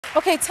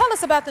Okay, tell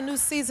us about the new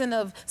season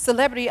of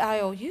Celebrity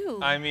IOU.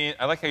 I mean,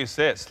 I like how you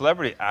say it,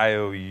 Celebrity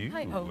IOU.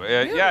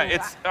 Yeah,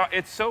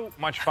 it's so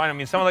much fun. I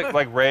mean, someone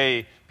like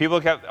Ray,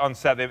 people kept on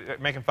set, they're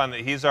making fun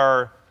that he's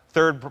our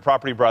third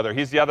property brother.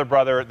 He's the other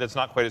brother that's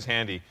not quite as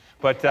handy.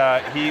 But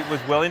he was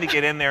willing to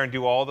get in there and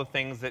do all the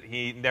things that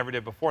he never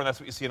did before, and that's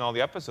what you see in all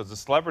the episodes. The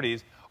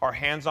celebrities are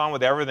hands-on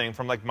with everything,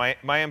 from like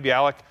Mayim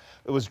Bialik,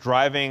 it was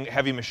driving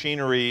heavy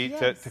machinery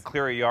to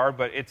clear a yard,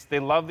 but they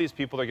love these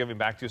people they're giving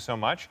back to so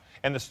much,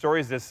 and the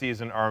stories this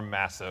season are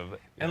massive.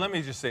 And let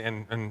me just say,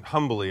 and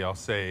humbly I'll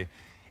say,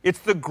 it's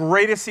the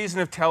greatest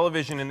season of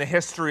television in the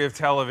history of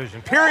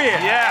television, period.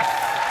 Yes.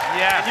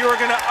 Yeah. You are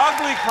going to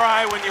ugly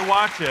cry when you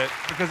watch it,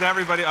 because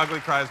everybody ugly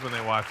cries when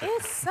they watch it.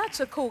 It's such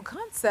a cool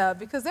concept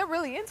because they're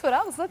really into it.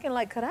 I was looking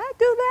like, could I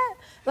do that?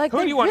 Like,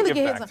 who do you want to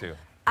give back to?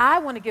 I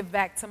want to give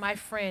back to my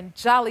friend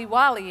Jolly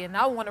Wally, and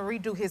I want to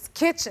redo his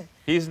kitchen.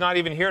 He's not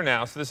even here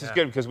now, so this is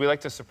good because we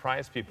like to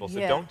surprise people. So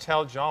don't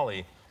tell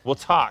Jolly. We'll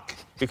talk,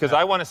 because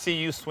I want to see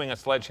you swing a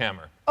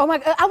sledgehammer. Oh my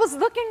God, I was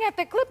looking at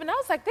that clip and I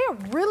was like,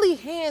 they're really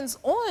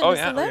hands-on,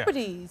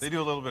 celebrities. They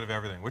do a little bit of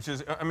everything, which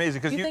is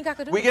amazing,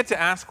 because we get to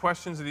ask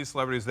questions of these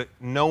celebrities that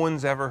no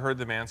one's ever heard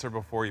them answer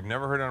before. You've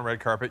never heard it on a red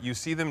carpet. You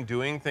see them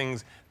doing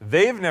things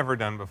they've never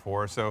done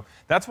before, so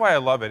that's why I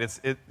love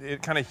it.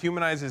 It kind of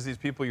humanizes these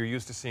people you're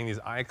used to seeing, these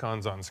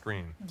icons on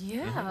screen.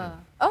 Yeah,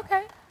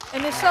 okay.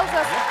 And it shows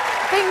us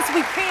things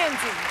we can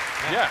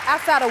do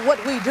outside of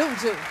what we do.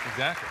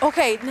 Exactly.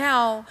 Okay,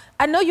 now,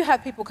 I know you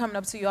have people coming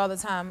up to you all the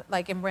time,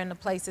 like in random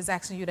places,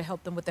 asking you to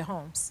help them with their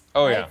homes.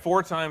 Oh, yeah.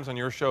 4 times on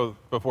your show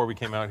before we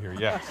came out here,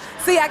 yes.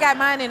 See, I got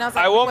mine in. I was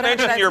like, I won't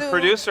mention your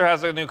producer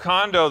has a new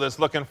condo that's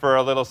looking for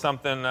a little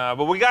something,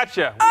 but we got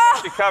you. We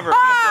got you covered.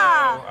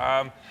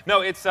 So,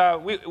 no, it's,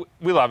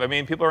 we love it. I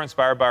mean, people are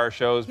inspired by our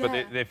shows, but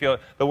they feel,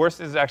 the worst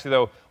is actually,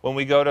 though, when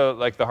we go to,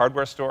 like, the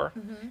hardware store,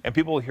 and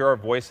people will hear our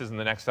voices in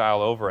the next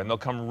aisle over, and they'll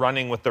come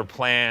running with their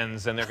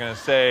plans, and they're going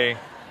to say,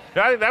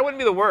 that wouldn't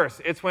be the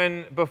worst. It's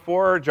when,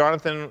 before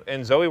Jonathan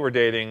and Zoey were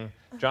dating,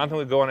 Jonathan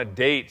would go on a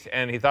date,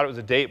 and he thought it was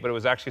a date, but it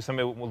was actually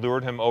somebody who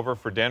lured him over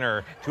for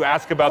dinner to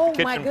ask about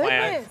the kitchen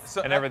plans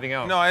and everything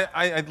else. No,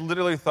 I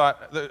literally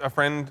thought, a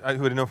friend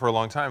who I'd known for a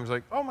long time was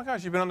like, oh my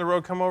gosh, you've been on the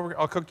road, come over,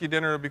 I'll cook you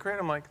dinner, it'll be great.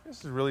 I'm like,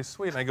 this is really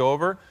sweet. And I go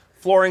over,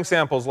 flooring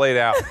samples laid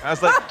out. I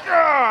was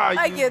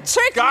like, you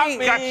tricked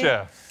me.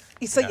 Gotcha.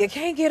 So you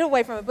can't get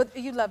away from it, but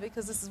you love it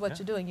because this is what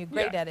you're doing. You're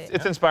great at it.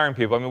 It's inspiring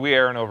people. I mean, we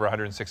air in over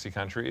 160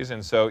 countries,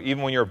 and so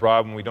even when you're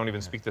abroad, when we don't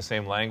even speak the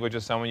same language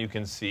as someone, you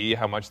can see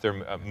how much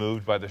they're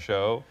moved by the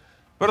show.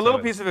 But a little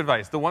piece of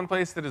advice. The one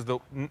place that is the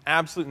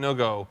absolute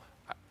no-go,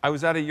 I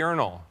was at a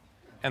urinal,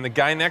 and the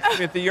guy next to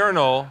me at the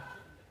urinal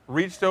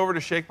reached over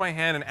to shake my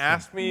hand and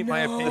asked me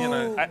my opinion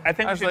on it. I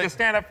think we should just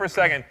stand up for a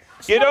second.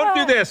 You don't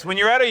do this. When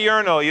you're at a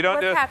urinal, you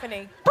don't do... What's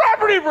happening?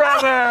 Property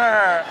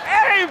brother!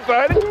 Hey,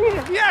 buddy!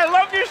 Yeah, I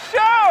love your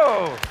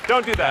show!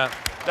 Don't do that.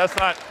 That's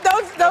not...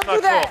 Don't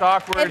do that. It's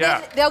awkward. And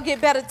then they'll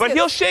get better tips. But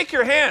he'll shake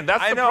your hand.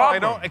 That's the problem. I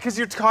know, because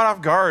you're caught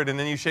off guard, and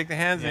then you shake the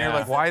hands, and you're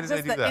like, why did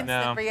I do that? Just the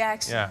instant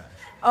reaction. Yeah.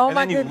 Oh, and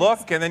then you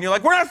look, and then you're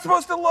like, we're not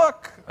supposed to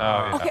look.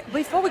 Okay,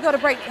 before we go to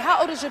break,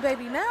 how old is your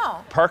baby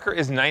now? Parker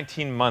is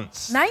 19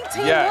 months. 19 months?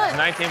 Yeah,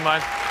 19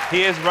 months.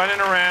 He is running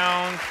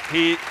around.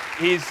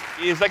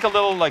 He's like a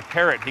little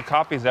parrot. He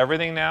copies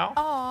everything now.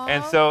 Aww.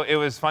 And so it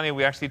was funny.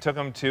 We actually took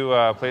him to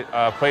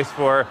a place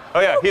for. Oh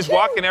yeah, he's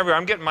walking everywhere.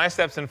 I'm getting my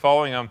steps and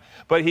following him.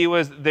 But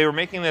they were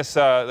making this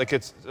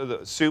it's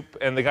soup,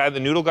 and the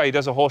noodle guy, he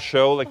does a whole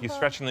show he's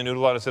stretching the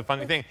noodle out. It's a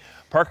funny thing.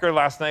 Parker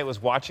last night was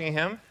watching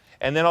him.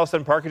 And then all of a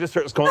sudden, Parker just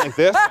starts going like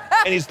this,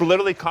 and he's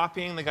literally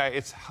copying the guy.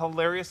 It's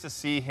hilarious to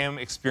see him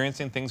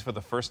experiencing things for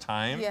the first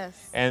time,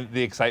 and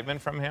the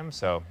excitement from him.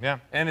 So yeah,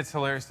 and it's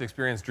hilarious to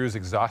experience Drew's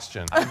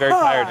exhaustion. I'm very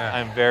tired.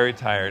 I'm very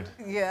tired.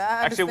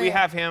 Yeah. Actually, we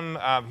have him.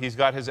 He's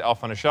got his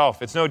elf on the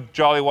shelf. It's no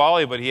Jolly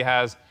Wally, but he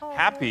has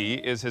Happy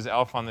is his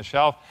elf on the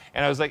shelf.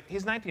 And I was like,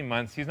 he's 19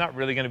 months. He's not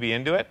really going to be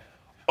into it.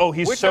 Oh,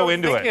 he's so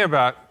into it. Thinking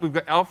about, we've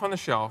got Elf on the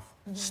shelf.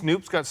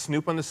 Snoop's got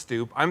Snoop on the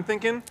stoop. I'm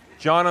thinking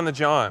John on the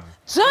John.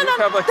 John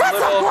on the John. That's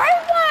a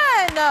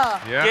great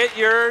one. Yeah. Get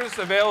yours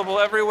available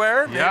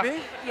everywhere,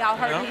 maybe. Y'all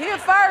heard it here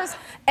first.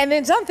 And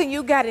then Jonathan,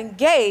 you got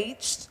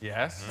engaged.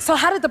 Yes. So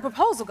how did the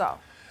proposal go?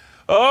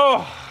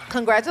 Oh.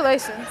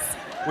 Congratulations.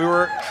 We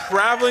were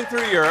traveling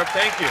through Europe.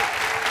 Thank you.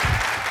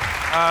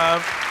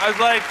 I was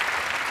like,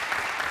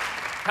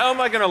 how am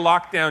I going to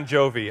lock down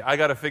Jovi? I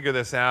got to figure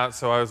this out.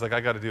 So I was like,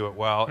 I got to do it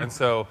well. And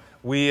so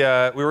we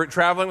were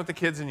traveling with the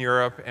kids in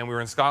Europe, and we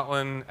were in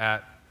Scotland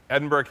at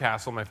Edinburgh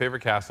Castle, my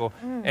favorite castle.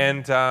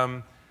 And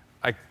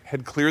I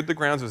had cleared the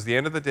grounds. It was the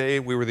end of the day.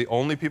 We were the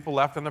only people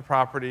left on the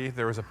property.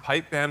 There was a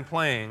pipe band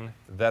playing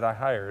that I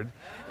hired.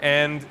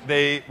 And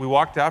we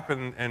walked up,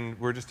 and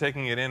we were just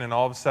taking it in, and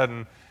all of a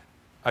sudden,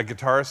 a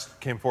guitarist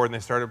came forward, and they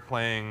started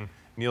playing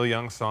Neil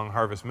Young's song,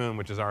 Harvest Moon,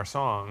 which is our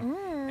song.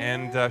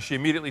 And she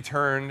immediately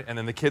turned, and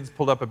then the kids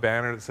pulled up a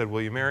banner that said,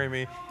 will you marry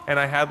me? And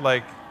I had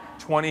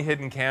 20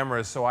 hidden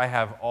cameras, so I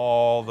have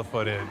all the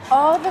footage.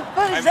 All the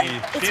footage. I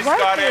mean, she's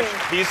Scottish,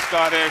 he's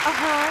Scottish.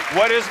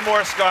 What is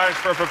more Scottish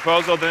for a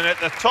proposal than at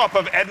the top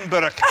of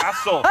Edinburgh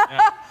Castle?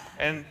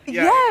 And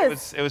yeah,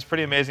 it was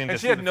pretty amazing to see.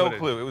 And she had no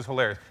clue. It was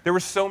hilarious. There were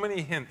so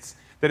many hints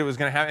that it was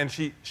going to happen, and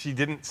she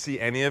didn't see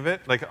any of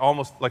it, like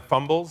almost like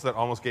fumbles that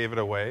almost gave it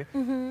away.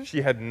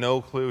 She had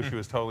no clue. She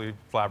was totally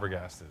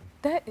flabbergasted.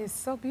 That is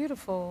so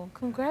beautiful.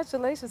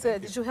 Congratulations.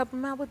 Did you help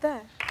him out with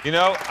that? You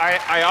know,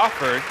 I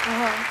offered.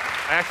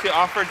 I actually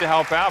offered to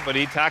help out, but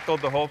he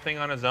tackled the whole thing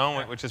on his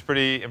own, which is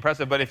pretty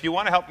impressive. But if you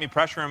want to help me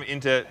pressure him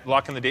into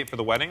locking the date for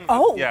the wedding,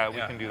 yeah, we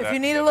can do that. If you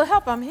need a little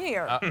help, I'm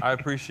here. I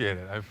appreciate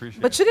it. I appreciate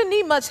it. But you didn't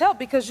need much help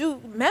because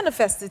you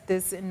manifested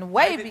this in a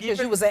way because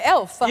you was an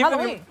elf for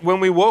Halloween.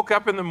 When we woke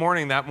up in the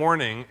morning, that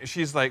morning,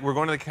 she's like, we're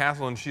going to the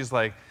castle, and she's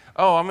like,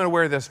 oh, I'm going to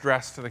wear this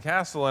dress to the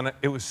castle, and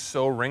it was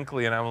so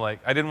wrinkly, and I'm like,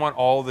 I didn't want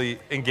all the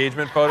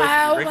engagement photos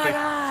to be wrinkly. So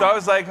I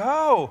was like,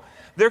 oh,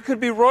 there could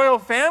be royal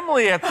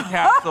family at the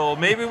castle.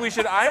 Maybe we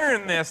should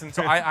iron this. And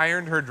so I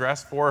ironed her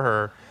dress for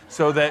her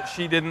so that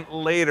she didn't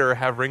later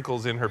have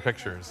wrinkles in her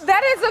pictures.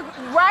 That is a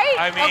great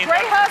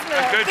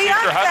husband. A good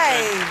future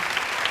husband.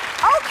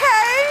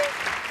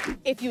 Okay.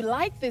 If you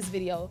like this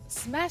video,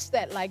 smash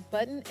that like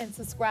button and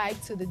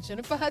subscribe to the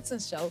Jennifer Hudson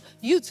Show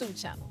YouTube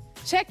channel.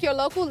 Check your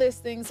local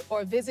listings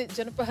or visit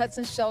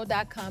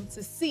jenniferhudsonshow.com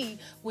to see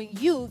when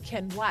you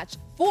can watch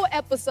full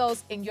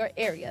episodes in your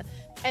area.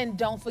 And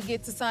don't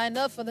forget to sign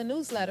up for the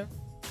newsletter.